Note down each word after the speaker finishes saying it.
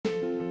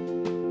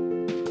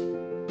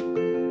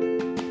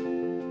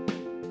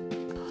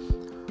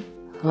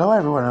Hello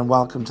everyone and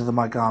welcome to the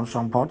Mike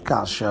Armstrong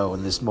podcast show,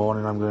 and this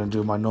morning I'm going to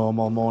do my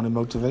normal morning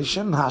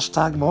motivation,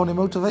 #morning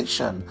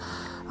motivation.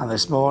 And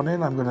this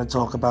morning I'm going to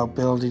talk about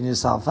building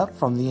yourself up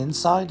from the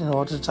inside in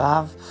order to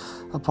have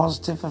a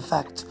positive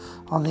effect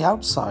on the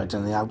outside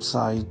and the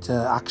outside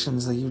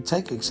actions that you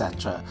take,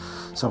 etc.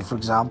 So for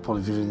example,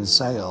 if you're in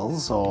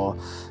sales or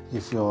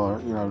if you're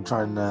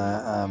trying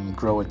to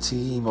grow a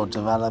team or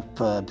develop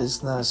a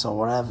business or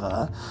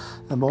whatever,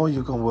 the more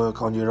you can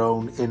work on your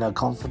own inner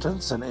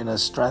confidence and inner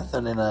strength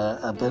and inner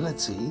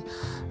ability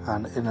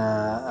and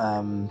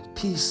inner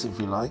peace, if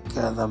you like,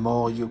 the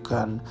more you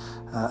can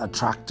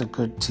attract a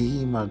good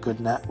team, a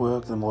good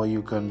network, the more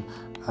you can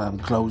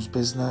close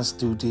business,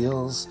 do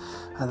deals,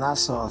 and that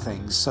sort of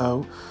thing.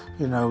 So,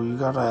 you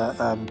got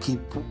to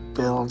keep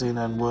building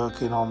and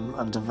working on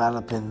and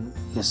developing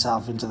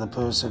yourself into the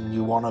person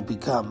you want to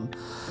become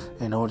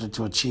in order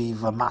to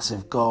achieve a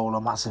massive goal,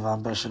 a massive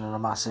ambition, and a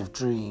massive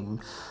dream.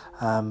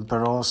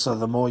 But also,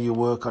 the more you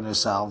work on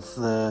yourself,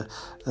 the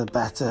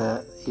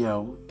better.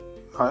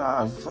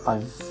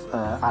 I've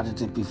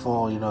added it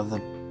before.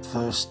 The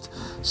first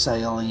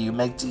sale you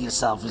make to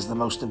yourself is the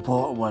most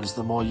important one. It's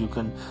the more you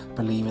can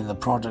believe in the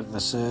product, the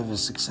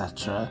service,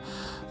 etc.,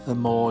 the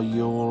more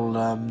you'll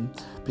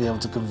be able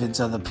to convince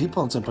other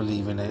people to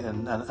believe in it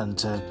and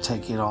to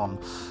take it on.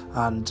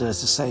 And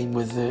it's the same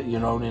with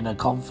your own inner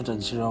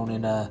confidence, your own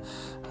inner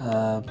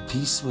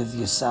peace with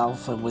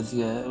yourself and with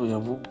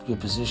your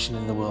position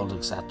in the world,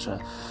 etc.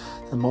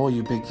 The more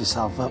you big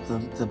yourself up,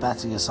 the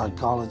better your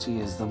psychology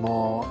is, the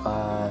more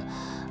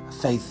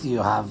faith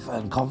you have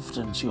and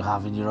confidence you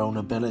have in your own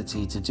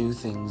ability to do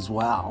things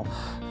well,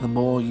 the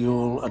more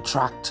you'll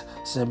attract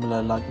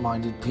similar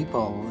like-minded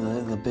people.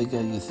 The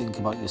bigger you think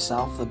about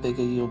yourself, the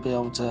bigger you'll be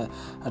able to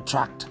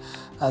attract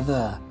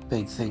other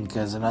big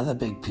thinkers and other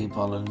big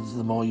people, and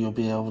the more you'll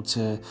be able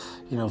to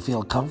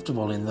feel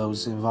comfortable in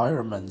those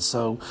environments.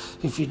 So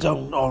if you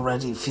don't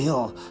already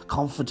feel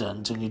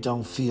confident and you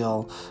don't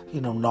feel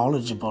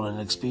knowledgeable and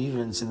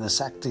experienced in the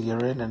sector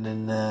you're in and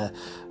in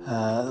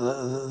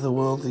the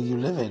world that you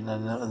live in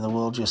and the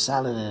world you're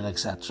selling in,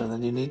 etc.,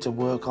 then you need to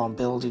work on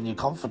building your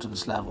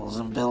confidence levels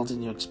and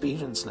building your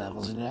experience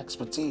levels and your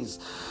expertise.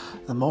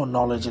 The more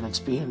knowledge and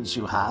experience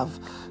you have,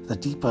 the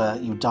deeper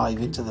you dive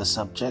into the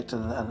subject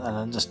and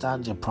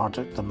understand your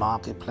product, the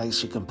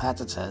marketplace, your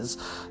competitors,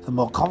 the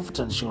more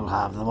confidence you'll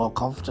have. The more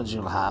confidence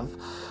you'll have,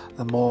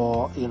 the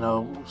more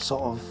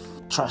sort of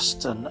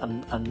trust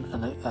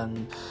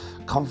and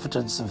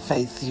confidence and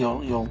faith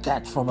you'll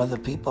get from other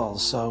people.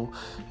 So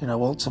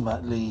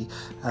ultimately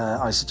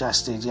I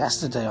suggested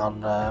yesterday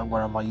on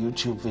one of my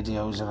YouTube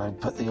videos, and I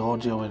put the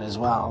audio in as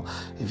well,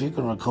 if you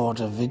can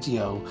record a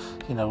video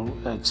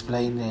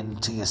explaining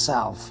to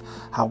yourself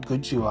how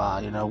good you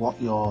are,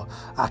 what your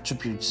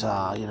attributes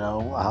are,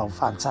 how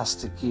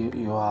fantastic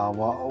you are,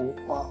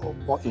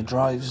 what your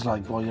drive's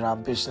like, what your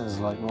ambition is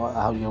like,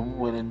 how you're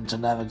willing to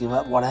never give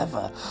up,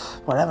 whatever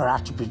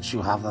attributes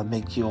you have that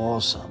make you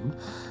awesome.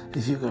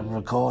 If you can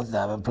record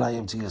them and play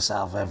them to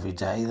yourself every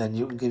day, then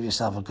you can give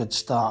yourself a good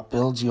start,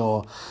 build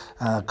your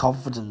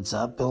confidence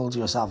up, build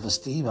your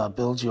self-esteem up,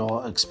 build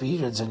your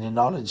experience and your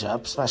knowledge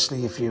up,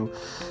 especially if you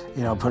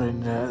put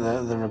in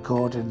the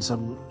recording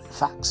some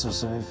facts or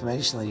some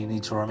information that you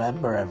need to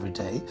remember every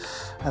day.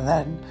 And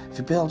then if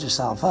you build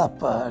yourself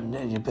up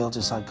and you build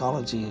your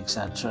psychology,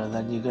 etc.,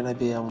 then you're going to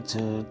be able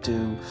to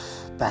do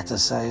better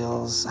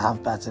sales,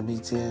 have better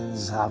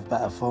meetings, have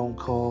better phone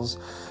calls.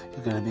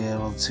 You're going to be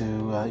able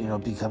to,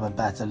 become a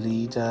better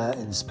leader,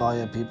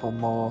 inspire people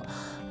more,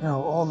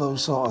 all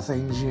those sort of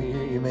things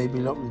you may be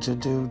looking to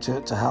do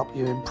to help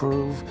you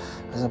improve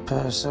as a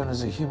person,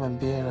 as a human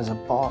being, as a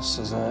boss,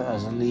 as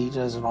a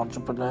leader, as an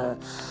entrepreneur,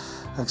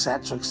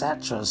 etc.,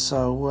 etc.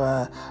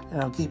 So,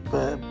 keep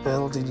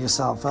building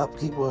yourself up,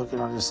 keep working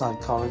on your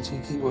psychology,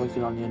 keep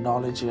working on your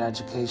knowledge, your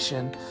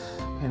education,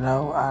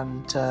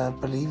 and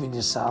believe in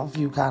yourself.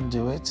 You can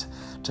do it.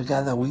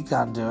 Together we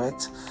can do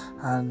it.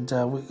 And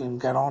we can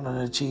get on and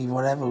achieve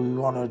whatever we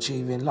want to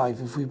achieve in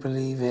life if we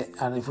believe it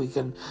and if we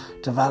can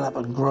develop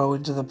and grow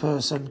into the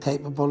person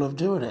capable of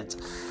doing it.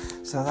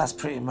 So that's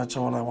pretty much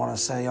all I want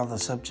to say on the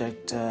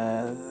subject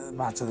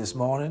matter this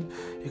morning.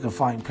 You can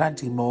find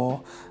plenty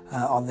more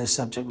on this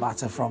subject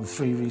matter from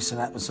 3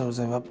 recent episodes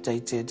I've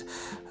updated.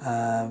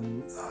 I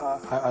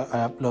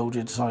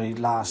uploaded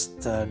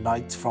last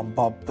night from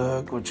Bob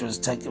Berg, which was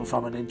taken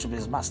from an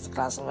Introbiz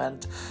Masterclass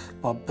event.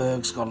 Bob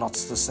Berg's got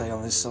lots to say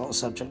on this sort of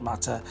subject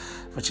matter,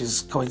 which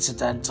is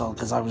coincidental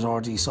because I was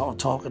already sort of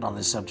talking on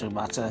this subject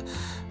matter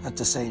at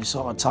the same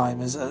sort of time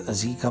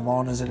as he come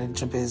on as an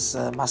Introbiz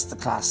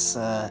Masterclass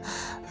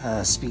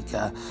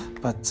speaker.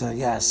 But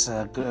yes,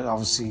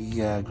 obviously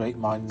great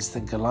minds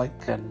think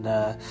alike, and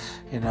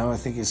I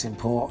think it's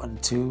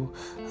important to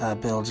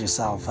build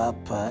yourself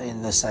up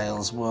in the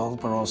sales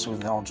world, but also in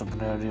the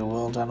entrepreneurial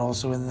world, and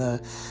also in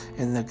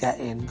the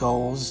getting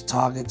goals,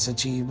 targets,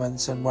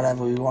 achievements, and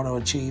whatever we want to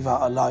achieve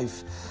out of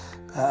life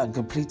and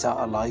complete out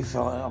of life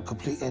or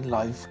complete in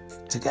life.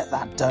 to get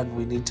that done,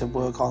 we need to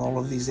work on all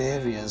of these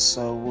areas.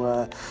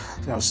 So,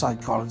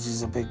 psychology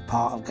is a big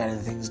part of getting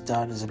things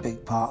done. It's a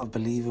big part of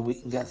believing we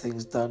can get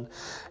things done.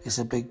 It's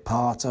a big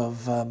part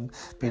of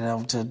being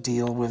able to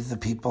deal with the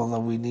people that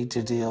we need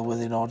to deal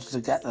with in order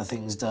to get the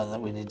things done that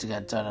we need to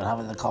get done, and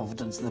having the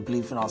confidence and the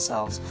belief in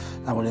ourselves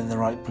that we're in the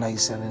right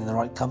place and in the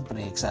right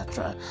company,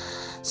 etc.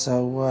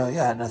 So,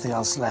 nothing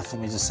else left for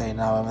me to say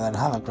now other than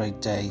have a great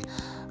day.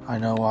 I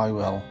know I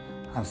will.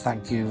 And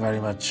thank you very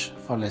much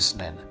for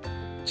listening.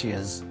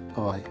 Cheers.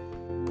 Bye-bye.